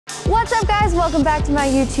What's up, guys? Welcome back to my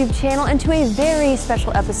YouTube channel and to a very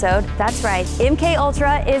special episode. That's right, MK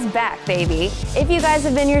Ultra is back, baby. If you guys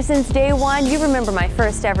have been here since day one, you remember my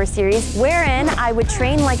first ever series, wherein I would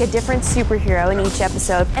train like a different superhero in each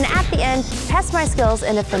episode, and at the end, test my skills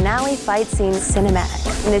in a finale fight scene cinematic.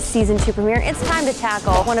 In this season 2 premiere, it's time to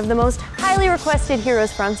tackle one of the most highly requested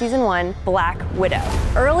heroes from season 1, Black Widow.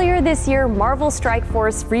 Earlier this year, Marvel Strike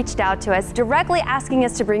Force reached out to us, directly asking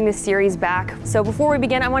us to bring this series back. So before we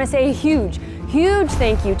begin, I want to say a huge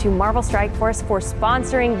thank you to Marvel Strike Force for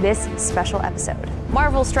sponsoring this special episode.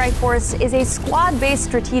 Marvel Strike Force is a squad-based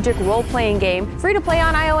strategic role-playing game free to play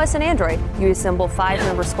on iOS and Android. You assemble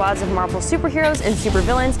 5-member squads of Marvel superheroes and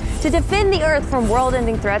supervillains to defend the Earth from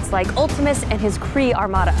world-ending threats like Ultimus and his Kree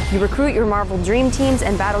Armada. You recruit your Marvel Dream Teams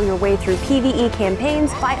and battle your way through PvE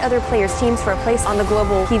campaigns, fight other players' teams for a place on the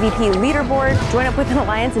global PvP leaderboard, join up with an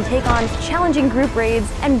alliance and take on challenging group raids,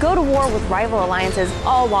 and go to war with rival alliances,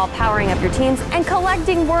 all while powering up your teams and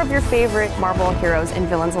collecting more of your favorite Marvel heroes and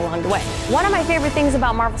villains along the way. One of my favorite things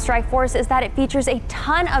about Marvel Strike Force is that it features a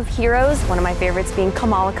ton of heroes, one of my favorites being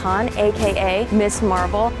Kamala Khan, aka Miss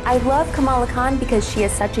Marvel. I love Kamala Khan because she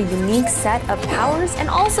has such a unique set of powers and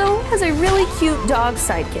also has a really cute dog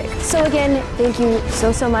sidekick. So again, thank you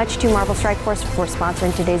so much to Marvel Strike Force for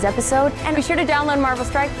sponsoring today's episode, and be sure to download Marvel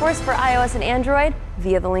Strike Force for iOS and Android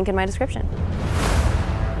via the link in my description.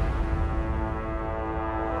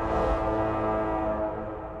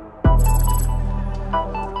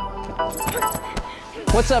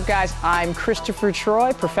 What's up, guys? I'm Christopher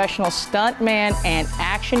Troy, professional stuntman and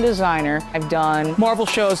action designer. I've done Marvel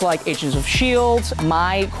shows like Agents of S.H.I.E.L.D.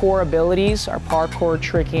 My core abilities are parkour,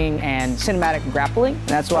 tricking, and cinematic grappling. And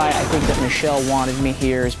that's why I think that Michelle wanted me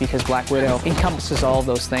here, is because Black Widow encompasses all of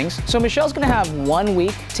those things. So Michelle's gonna have 1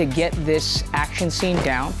 week to get this action scene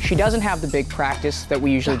down. She doesn't have the big practice that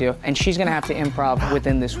we usually do, and she's gonna have to improv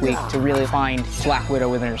within this week to really find Black Widow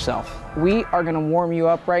within herself. We are gonna warm you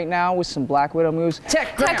up right now with some Black Widow moves.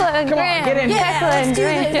 Thekla and come on, get in. Yeah,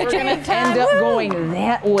 We're gonna end up going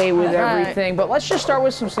that way with everything, but let's just start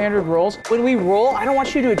with some standard rolls. When we roll, I don't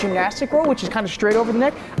want you to do a gymnastic roll, which is kind of straight over the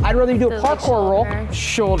neck. I'd rather you do a parkour roll,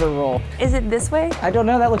 shoulder roll. Is it this way? I don't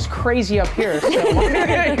know, that looks crazy up here. So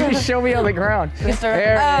you show me on the ground. There it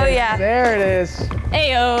is. Yeah. There it is.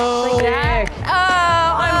 Ayo. Like that?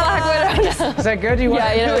 Oh, I'm Black Widow. Is that good? Do you want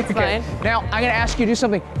it's fine. Now, I'm gonna ask you to do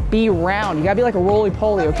something. Be round. You gotta be like a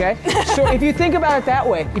roly-poly, okay? So if you think about it that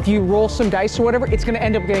way, if you roll some dice or whatever, it's gonna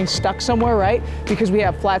end up getting stuck somewhere, right? Because we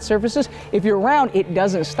have flat surfaces. If you're round, it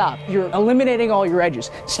doesn't stop. You're eliminating all your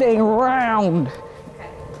edges, staying round.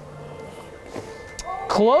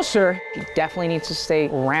 Closer, she definitely needs to stay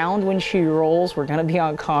round when she rolls. We're gonna be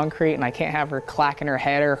on concrete and I can't have her clacking her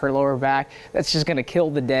head or her lower back. That's just gonna kill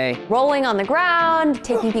the day. Rolling on the ground,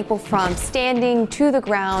 taking people from standing to the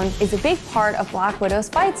ground is a big part of Black Widow's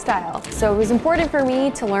fight style. So it was important for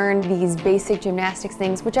me to learn these basic gymnastics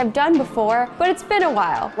things, which I've done before, but it's been a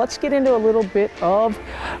while. Let's get into a little bit of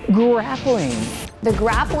grappling. The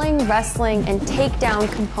grappling, wrestling, and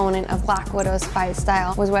takedown component of Black Widow's fight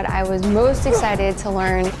style was what I was most excited to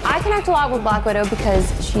learn. I connect a lot with Black Widow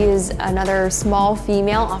because she is another small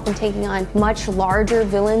female, often taking on much larger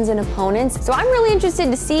villains and opponents. So I'm really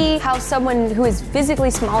interested to see how someone who is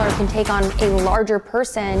physically smaller can take on a larger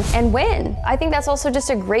person and win. I think that's also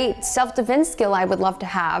just a great self-defense skill I would love to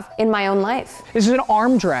have in my own life. This is an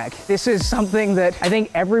arm drag. This is something that I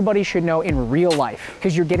think everybody should know in real life,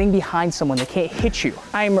 because you're getting behind someone that can't hit you.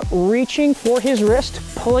 I'm reaching for his wrist,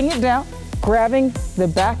 pulling it down, grabbing the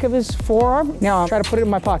back of his forearm. Now I'm trying to put it in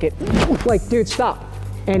my pocket. Like, dude, stop.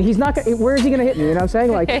 And he's not gonna, where is he gonna hit me? You know what I'm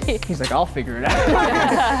saying? Like, he's like, I'll figure it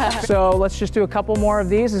out. So let's just do a couple more of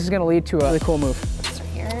these. This is gonna lead to a really cool move. It's right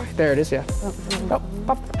here. There it is, yeah. Oh,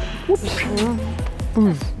 up. Whoops.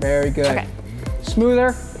 Very good. Okay.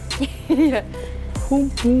 Smoother. Yeah. Ooh,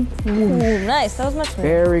 nice, that was much smoother.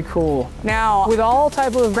 Very cool. Now, with all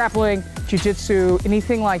type of grappling, jiu-jitsu,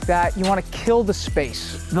 anything like that, you want to kill the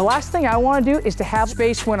space. The last thing I want to do is to have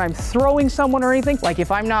space when I'm throwing someone or anything. Like if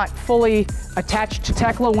I'm not fully attached to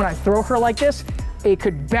Thekla, when I throw her like this, it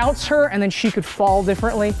could bounce her and then she could fall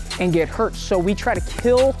differently and get hurt. So we try to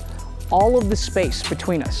kill all of the space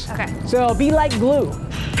between us. Okay. So be like glue.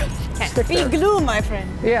 Be glue, my friend.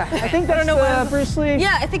 Yeah, I think that's Bruce Lee.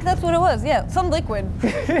 Yeah, I think that's what it was. Yeah, some liquid.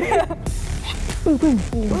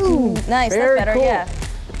 Ooh, nice, very that's better, cool. Yeah.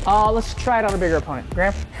 Let's try it on a bigger opponent.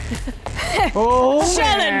 Graham? Oh,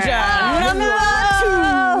 Challenger number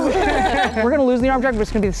 2! We're gonna lose the arm drag, but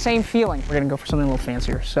it's gonna be the same feeling. We're gonna go for something a little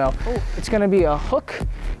fancier. So it's gonna be a hook.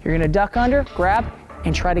 You're gonna duck under, grab,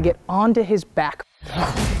 and try to get onto his back.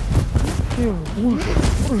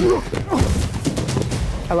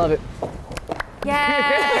 I love it.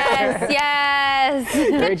 Yes, yes.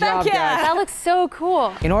 Great job, guys. That looks so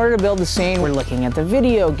cool. In order to build the scene, we're looking at the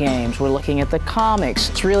video games, we're looking at the comics.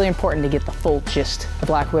 It's really important to get the full gist.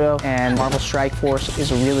 Black Widow and Marvel Strike Force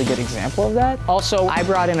is a really good example of that. Also, I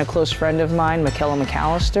brought in a close friend of mine, Michaela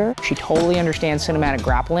McAllister. She totally understands cinematic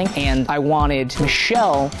grappling, and I wanted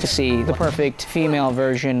Michelle to see the perfect female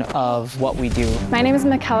version of what we do. My name is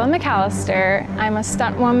Michaela McAllister. I'm a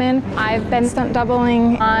stunt woman. I've been stunt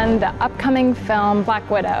doubling on the upcoming film Black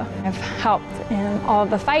Widow. I've helped in all of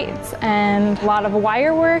the fights and a lot of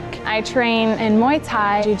wire work. I train in Muay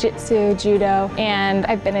Thai, Jiu-Jitsu, Judo, and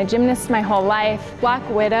I've been a gymnast my whole life. Black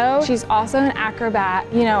Widow, she's also an acrobat,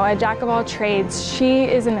 you know, a jack of all trades. She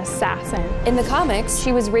is an assassin. In the comics,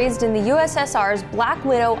 she was raised in the USSR's Black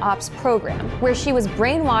Widow Ops program, where she was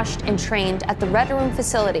brainwashed and trained at the Red Room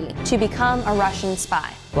facility to become a Russian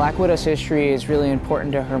spy. Black Widow's history is really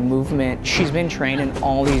important to her movement. She's been trained in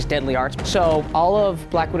all these deadly arts. So all of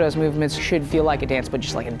Black Widow's movements should feel like a dance, but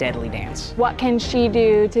just like a deadly dance. What can she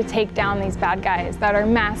do to take down these bad guys that are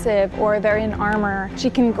massive or they're in armor? She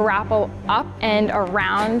can grapple up and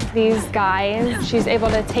around these guys. She's able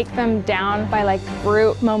to take them down by like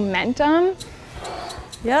brute momentum.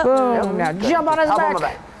 Yep. Boom, now jump on his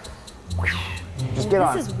back. Just get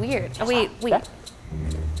on. This is weird. Oh, wait. Yep.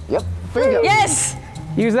 There you go. Yes!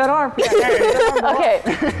 Use that arm. Okay,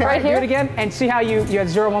 right Do here. it again and see how you had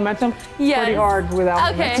zero momentum? Yes. Pretty hard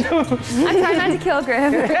without Okay. momentum. I'm trying not to kill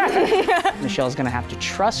Griff. Michelle's gonna have to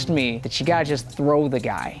trust me that you gotta just throw the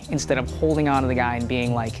guy instead of holding on to the guy and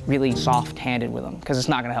being like really soft-handed with him, because it's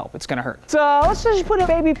not gonna help, it's gonna hurt. So let's just put a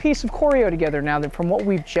baby piece of choreo together now that from what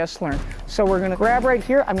we've just learned. So we're gonna grab right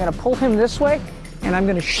here, I'm gonna pull him this way, and I'm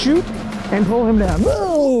gonna shoot and pull him down.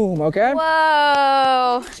 Boom, okay?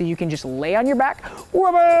 Whoa. So you can just lay on your back,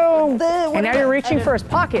 boom! And now you're reaching for his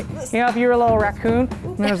pocket. You know, if you're a little raccoon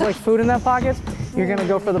and there's like food in that pocket, you're gonna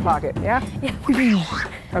go for the pocket, yeah? Yeah.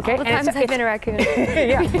 Okay? All the times I've been a raccoon.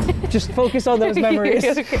 Yeah, just focus on those memories.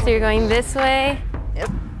 So you're going this way.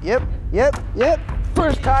 Yep.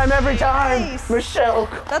 First time, every time. Nice. Michelle.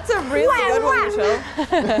 That's a really good one,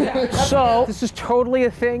 Michelle. So this is totally a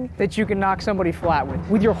thing that you can knock somebody flat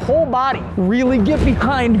with your whole body. Really get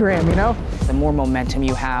behind Graham, you know? The more momentum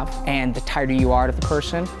you have and the tighter you are to the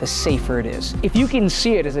person, the safer it is. If you can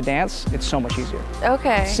see it as a dance, it's so much easier.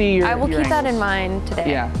 Okay. See I will your keep that angles. in mind today.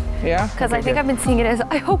 Yeah? Because Okay, I think good. I've been seeing it as,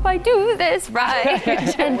 I hope I do this right.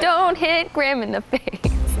 And don't hit Graham in the face.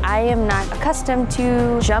 I am not accustomed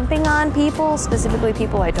to jumping on people, specifically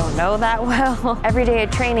people I don't know that well. Every day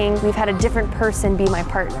at training, we've had a different person be my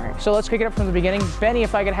partner. So let's kick it up from the beginning. Beni,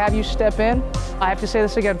 if I could have you step in. I have to say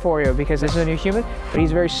this again for you because this is a new human, but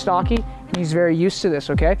he's very stocky and he's very used to this,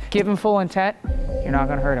 okay? Give him full intent. You're not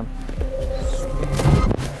gonna hurt him.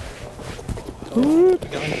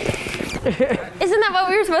 Isn't that what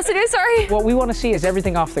we were supposed to do? Sorry. What we want to see is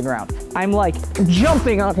everything off the ground. I'm like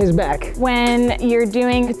jumping on his back. When you're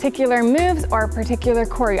doing particular moves or particular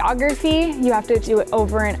choreography, you have to do it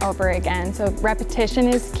over and over again. So repetition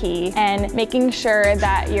is key, and making sure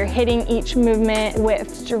that you're hitting each movement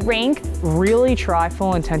with strength. Really try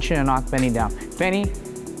full intention and knock Beni down. Beni,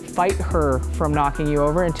 fight her from knocking you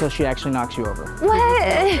over until she actually knocks you over.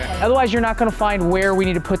 What? Otherwise, you're not going to find where we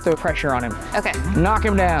need to put the pressure on him. Okay. Knock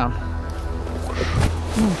him down.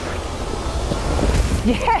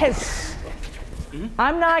 Yes!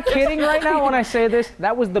 I'm not kidding right now when I say this.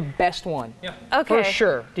 That was the best one. Yeah. Okay. For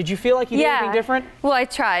sure. Did you feel like you did anything different? Well, I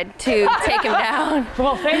tried to take him down.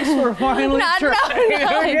 Well, thanks for finally Not trying.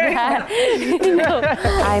 like that. No.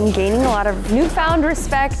 I'm gaining a lot of newfound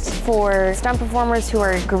respect for stunt performers who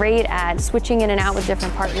are great at switching in and out with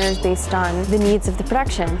different partners based on the needs of the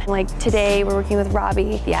production. Like today, we're working with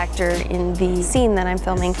Robbie, the actor in the scene that I'm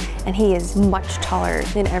filming, and he is much taller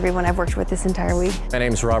than everyone I've worked with this entire week. My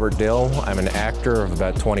name's Robert Dill. I'm an actor of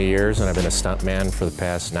about 20 years, and I've been a stuntman for the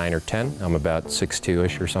past 9 or 10. I'm about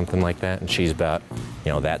 6'2"-ish or something like that, and she's about,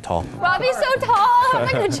 you know, that tall. Robbie's so tall,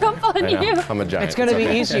 I'm gonna jump on I know, you. I'm a giant. It's gonna be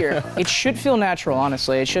okay. easier. It should feel natural,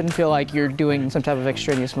 honestly. It shouldn't feel like you're doing some type of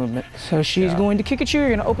extraneous movement. So she's going to kick at you. You're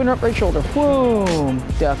gonna open her up right shoulder. Boom.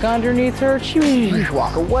 Duck underneath her.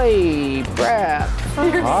 Walk away. Grab.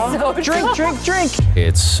 Drink.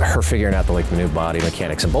 It's her figuring out the new body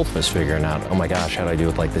mechanics, and both of us figuring out, oh my gosh, how do I do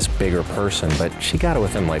with like this bigger person? But but she got it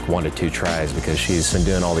within like 1 to 2 tries because she's been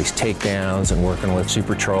doing all these takedowns and working with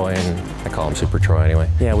Super Troy, and I call him Super Troy anyway.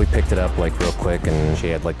 Yeah, we picked it up like real quick, and she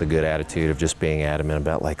had like the good attitude of just being adamant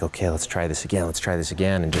about like, okay, let's try this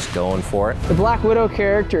again, and just going for it. The Black Widow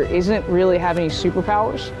character isn't really having any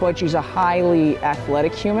superpowers, but she's a highly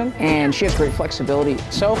athletic human, and she has great flexibility.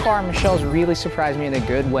 So far, Michelle's really surprised me in a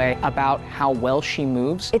good way about how well she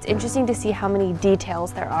moves. It's interesting to see how many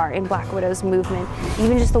details there are in Black Widow's movement,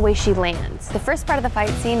 even just the way she lands. The first part of the fight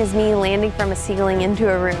scene is me landing from a ceiling into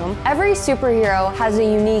a room. Every superhero has a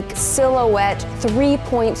unique silhouette,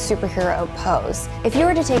 3-point superhero pose. If you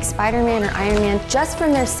were to take Spider-Man or Iron Man just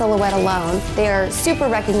from their silhouette alone, they are super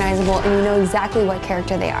recognizable and you know exactly what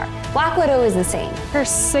character they are. Black Widow is the same. Her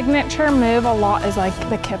signature move a lot is like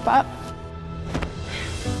the kip up.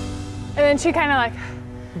 And then she kind of like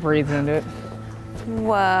breathes into it.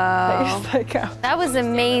 Whoa. That was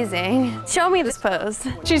amazing. Show me this pose.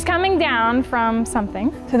 She's coming down from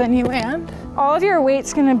something, so then you land. All of your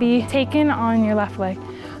weight's gonna be taken on your left leg.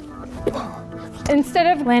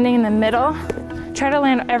 Instead of landing in the middle, try to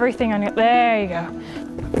land everything on your, there you go.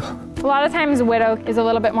 A lot of times Widow is a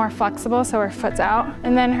little bit more flexible, so her foot's out,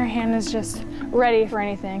 and then her hand is just ready for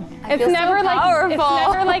anything. It's never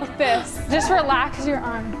like this. Just relax your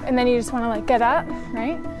arm, and then you just wanna like get up,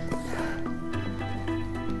 right?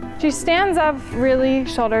 She stands up really,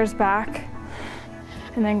 shoulders back,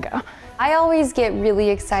 and then go. I always get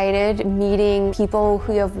really excited meeting people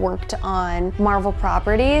who have worked on Marvel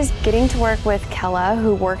properties. Getting to work with Kennell,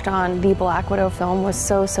 who worked on the Black Widow film, was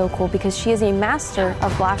so cool because she is a master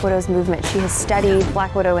of Black Widow's movement. She has studied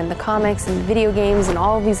Black Widow in the comics and the video games and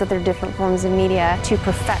all of these other different forms of media to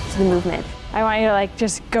perfect the movement. I want you to like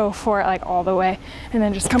just go for it like all the way and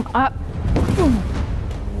then just come up. Boom.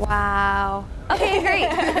 Wow. Okay,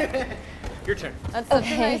 great. Your turn. That's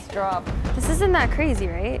such a nice drop. This isn't that crazy,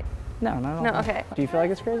 right? No. No, okay. Do you feel like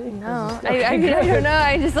it's crazy? No. I don't know.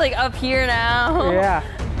 I'm just like up here now. Yeah.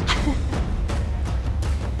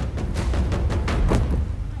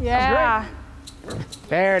 Yeah.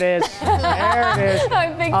 There it is. There it is.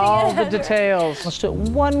 I'm fixing all it. the details. Let's do it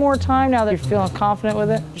one more time now that you're feeling confident with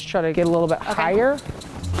it. Just try to get a little bit higher.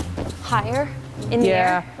 Higher? In the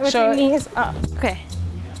air? With your knees up. Okay.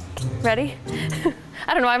 Ready?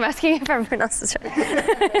 I don't know why I'm asking if everyone else is ready.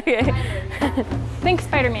 Okay. Think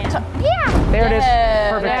Spider-Man. Yeah! There it is.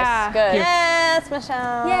 Perfect. Yeah. Good. Here. Yes,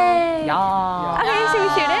 Michelle. Yay! Yeah. Okay, should we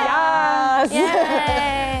shoot it? Yes.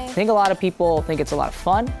 Yay! I think a lot of people think it's a lot of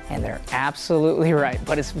fun, and they're absolutely right,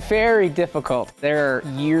 but it's very difficult. There are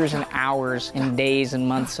years and hours and days and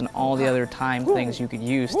months and all the other things you could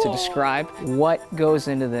use to describe what goes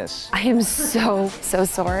into this. I am so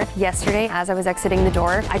sore. Yesterday, as I was exiting the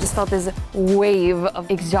door, I just felt this wave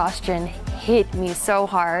of exhaustion hit me so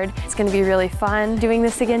hard. It's gonna be really fun doing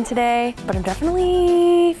this again today, but I'm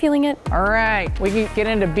definitely feeling it. All right, we can get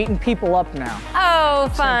into beating people up now. Oh,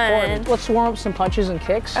 It's fun. important. Let's warm up some punches and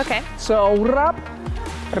kicks. Okay. So, rap,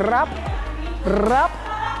 rap, rap,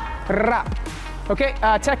 rap. Okay,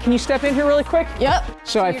 Tech, can you step in here really quick? Yep.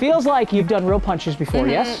 So it feels like you've done real punches before,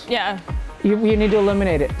 yes? Yeah. You need to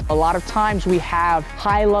eliminate it. A lot of times we have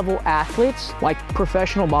high-level athletes, like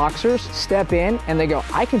professional boxers, step in and they go,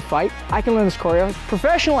 I can fight, I can learn this choreo.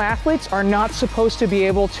 Professional athletes are not supposed to be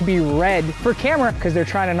able to be read for camera because they're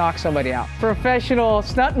trying to knock somebody out. Professional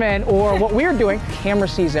stuntmen, or what we're doing, camera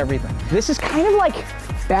sees everything. This is kind of like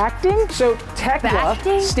acting. So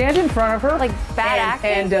Thekla, stand in front of her. Like bad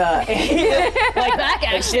acting? Like back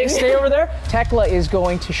acting. Stay over there. Thekla is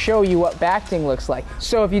going to show you what backting looks like.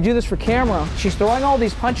 So if you do this for camera, she's throwing all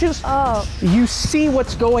these punches. Oh. You see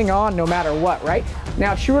what's going on no matter what, right?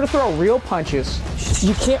 Now, if she were to throw real punches,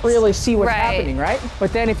 you can't really see what's happening, right?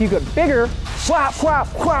 But then if you get bigger, whap, whap,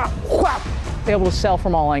 whap, whap, able to sell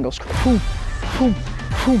from all angles. Boom, boom,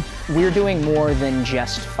 boom. We're doing more than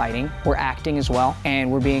just fighting. We're acting as well, and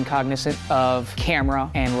we're being cognizant of camera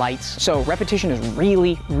and lights. So repetition is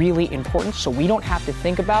really, really important, so we don't have to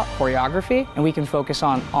think about choreography, and we can focus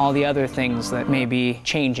on all the other things that may be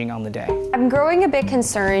changing on the day. I'm growing a bit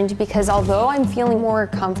concerned because although I'm feeling more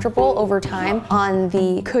comfortable over time on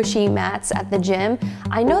the cushy mats at the gym,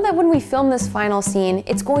 I know that when we film this final scene,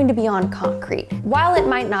 it's going to be on concrete. While it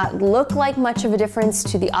might not look like much of a difference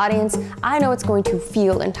to the audience, I know it's going to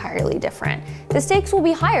feel entirely different. The stakes will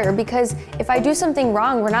be higher because if I do something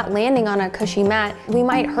wrong, we're not landing on a cushy mat, we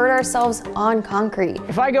might hurt ourselves on concrete.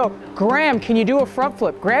 If I go, Graham, can you do a front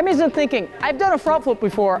flip? Graham isn't thinking, I've done a front flip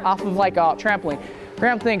before off of like a trampoline.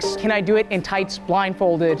 Graham thinks, can I do it in tights,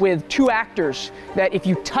 blindfolded, with 2 actors that if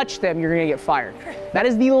you touch them, you're gonna get fired. That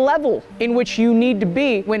is the level in which you need to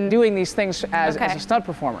be when doing these things as a stunt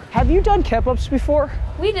performer. Have you done kip-ups before?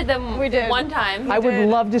 We did them one time. I would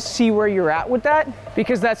love to see where you're at with that,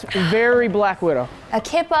 because that's very Black Widow. A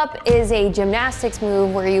kip-up is a gymnastics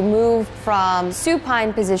move where you move from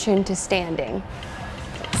supine position to standing.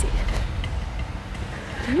 Let's see.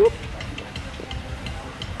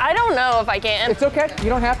 I don't know if I can. It's okay, you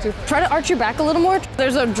don't have to. Try to arch your back a little more.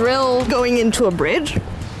 There's a drill going into a bridge,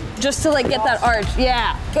 just to like get that arch.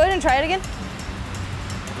 Yeah. Go ahead and try it again.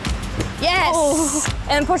 Yes. Oh.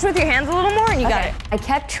 And push with your hands a little more, and you got it. I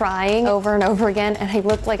kept trying over and over again, and I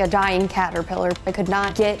looked like a dying caterpillar. I could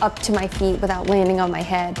not get up to my feet without landing on my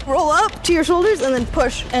head. Roll up to your shoulders and then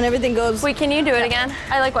push, and everything goes. Wait, can you do it again?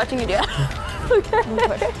 I like watching you do it.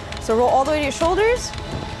 Okay. So roll all the way to your shoulders.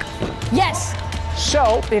 Yes.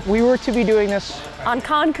 So, if we were to be doing this on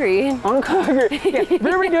concrete. On concrete. Yeah. If we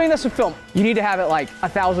were to be doing this in film, you need to have it like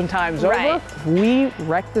 1,000 times over. If we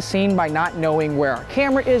wreck the scene by not knowing where our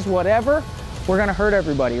camera is, whatever, we're gonna hurt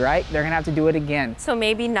everybody, right? They're gonna have to do it again. So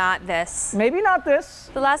maybe not this. Maybe not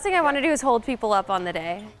this. The last thing I want to do is hold people up on the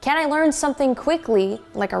day. Can I learn something quickly,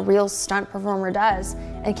 like a real stunt performer does?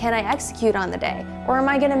 And can I execute on the day? Or am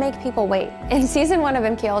I gonna make people wait? In season 1 of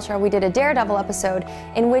MKUltra, we did a Daredevil episode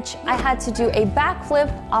in which I had to do a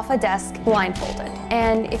backflip off a desk blindfolded.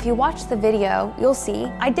 And if you watch the video, you'll see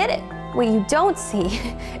I did it. What you don't see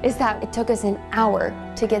is that it took us an hour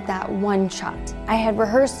to get that one shot. I had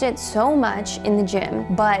rehearsed it so much in the gym,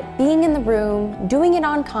 but being in the room, doing it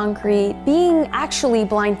on concrete, being actually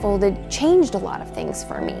blindfolded changed a lot of things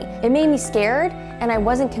for me. It made me scared, and I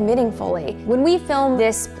wasn't committing fully. When we film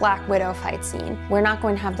this Black Widow fight scene, we're not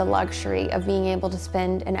going to have the luxury of being able to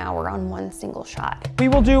spend an hour on one single shot. We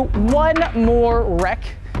will do one more rec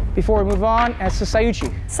before we move on. That's the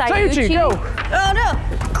Sayuchi. Sayuchi, go! Oh no!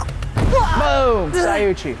 Boom,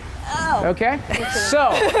 Sayuchi. Oh. Okay,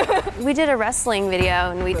 so. We did a wrestling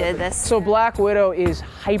video and we did this. So Black Widow is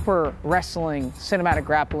hyper wrestling, cinematic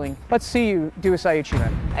grappling. Let's see you do a Sayuchi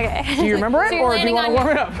then. Okay. Do you remember it, So or do you want to warm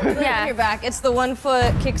it up? Yeah. Your back. It's the 1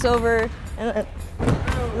 foot kicks over, and then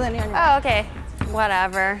you're on your back. Oh, okay.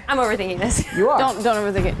 Whatever. I'm overthinking this. You are. Don't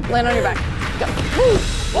overthink it. Land on your back. Go.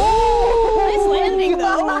 Oh, nice landing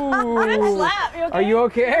though. Good slap. You okay? Are you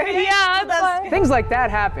okay? Yeah, That's Things like that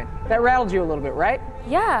happen. That rattled you a little bit, right?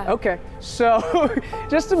 Yeah. Okay, so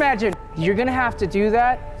just imagine you're gonna have to do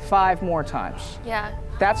that 5 more times. Yeah.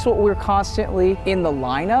 That's what we're constantly in the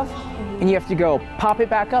line of, and you have to go pop it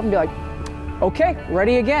back up and be like, okay,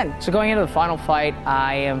 ready again. So going into the final fight,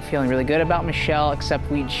 I am feeling really good about Michelle, except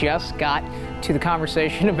we just got to the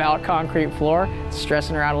conversation about concrete floor,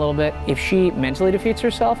 stressing her out a little bit. If she mentally defeats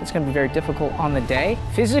herself, it's gonna be very difficult on the day.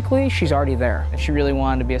 Physically, she's already there. If she really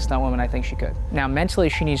wanted to be a stunt woman, I think she could. Now, mentally,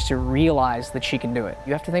 she needs to realize that she can do it.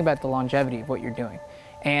 You have to think about the longevity of what you're doing.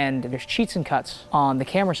 And there's cheats and cuts on the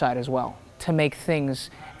camera side as well to make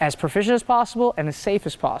things as proficient as possible and as safe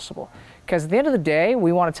as possible. Because at the end of the day,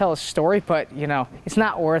 we want to tell a story, but you know, it's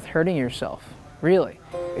not worth hurting yourself, really.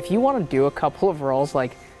 If you want to do a couple of rolls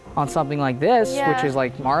like on something like this, which is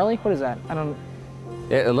like Marley, what is that? I don't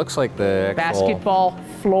know. It looks like the basketball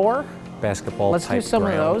floor. Basketball Let's do some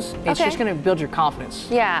of those. It's just gonna build your confidence.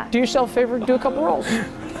 Yeah. Do yourself a favor, do a couple rolls.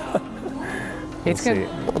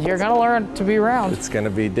 You're gonna learn to be around. It's gonna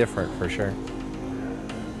be different for sure.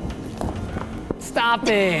 Stop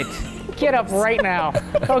it. Get up right now.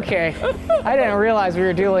 Okay. I didn't realize we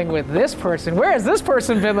were dealing with this person. Where has this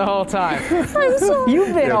person been the whole time?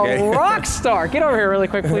 You've been a rock star. Get over here really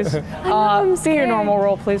quick, please. See your normal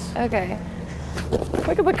roll, please. Okay.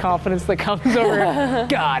 Look at the confidence that comes over here.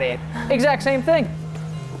 Got it. Exact same thing.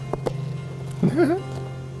 Remember,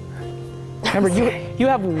 you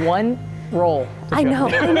have one roll. I know.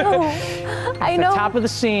 I know. The top of the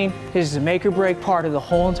scene is the make or break part of the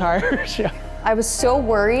whole entire show. I was so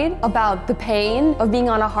worried about the pain of being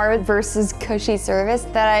on a hard versus cushy surface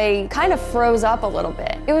that I kind of froze up a little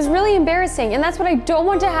bit. It was really embarrassing, and that's what I don't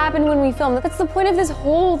want to happen when we film. That's the point of this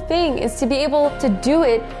whole thing, is to be able to do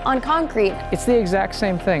it on concrete. It's the exact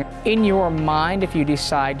same thing. In your mind, if you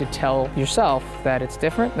decide to tell yourself that it's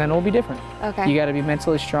different, then it'll be different. Okay. You gotta be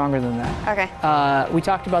mentally stronger than that. Okay. We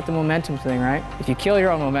talked about the momentum thing, right? If you kill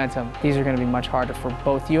your own momentum, these are gonna be much harder for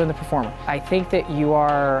both you and the performer. I think that you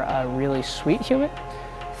are a really sweet human.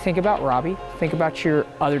 Think about Robbie, think about your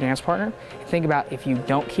other dance partner, think about if you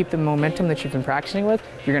don't keep the momentum that you've been practicing with,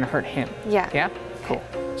 you're gonna hurt him. Yeah. Yeah? Cool.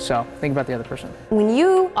 So think about the other person. When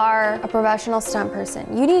you are a professional stunt person,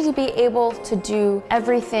 you need to be able to do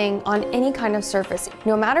everything on any kind of surface.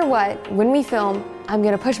 No matter what, when we film, I'm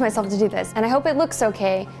gonna push myself to do this. And I hope it looks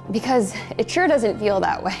okay, because it sure doesn't feel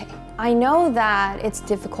that way. I know that it's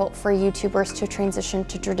difficult for YouTubers to transition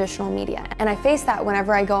to traditional media, and I face that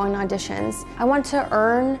whenever I go on auditions. I want to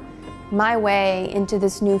earn my way into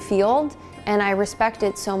this new field, and I respect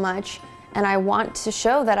it so much, and I want to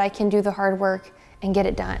show that I can do the hard work and get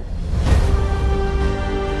it done.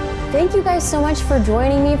 Thank you guys so much for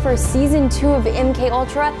joining me for season 2 of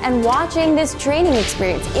MKUltra and watching this training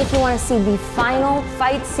experience. If you want to see the final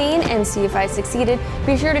fight scene and see if I succeeded,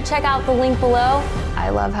 be sure to check out the link below. I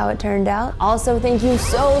love how it turned out. Also, thank you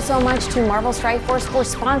so much to Marvel Strike Force for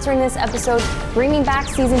sponsoring this episode, bringing back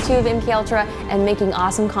season 2 of MKUltra, and making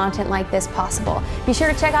awesome content like this possible. Be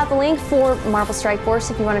sure to check out the link for Marvel Strike Force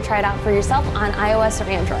if you want to try it out for yourself on iOS or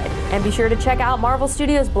Android. And be sure to check out Marvel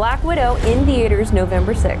Studios' Black Widow in theaters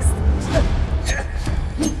November 6th.